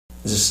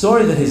There's a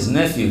story that his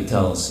nephew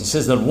tells. He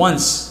says that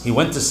once he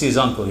went to see his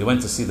uncle, he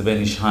went to see the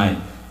Ben Ish Chai,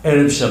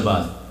 Erev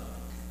Shabbat,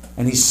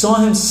 and he saw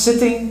him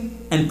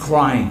sitting and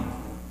crying.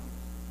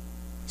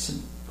 He said,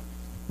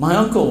 "My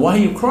uncle, why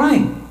are you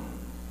crying?"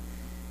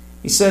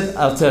 He said,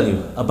 "I'll tell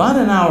you, about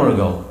an hour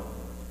ago,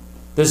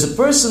 there's a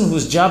person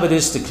whose job it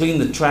is to clean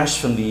the trash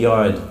from the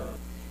yard.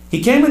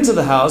 He came into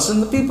the house,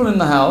 and the people in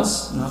the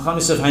house, in Hacham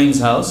Yosef Haim's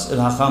house, in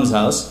Hacham's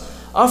house,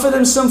 offered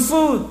him some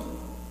food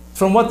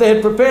from what they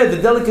had prepared, the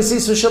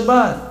delicacies for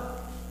Shabbat.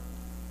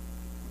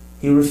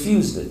 He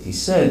refused it. He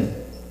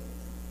said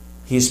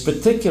he is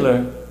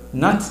particular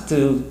not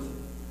to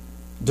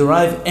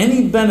derive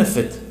any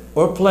benefit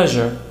or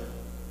pleasure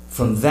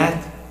from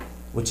that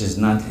which is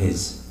not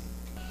his."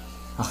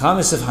 Hacham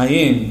Yosef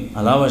Haim,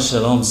 alav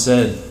shalom,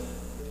 said,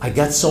 "I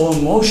got so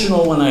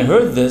emotional when I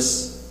heard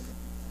this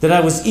that I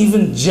was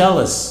even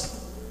jealous."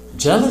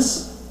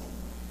 Jealous?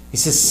 He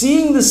says,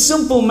 seeing the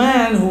simple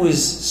man who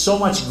is so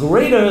much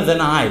greater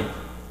than I.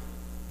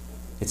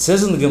 It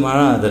says in the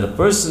Gemara that a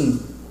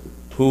person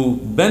who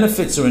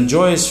benefits or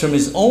enjoys from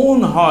his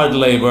own hard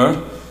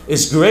labor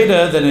is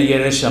greater than a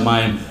Yerei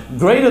Shamayim,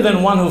 greater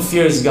than one who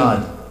fears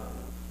God.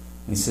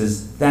 He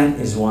says, that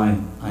is why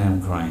I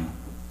am crying.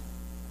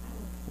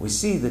 We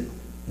see that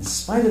in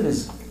spite of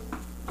his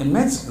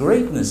immense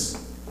greatness,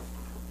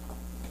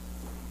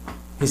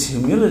 his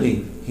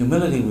humility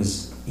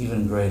was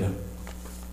even greater.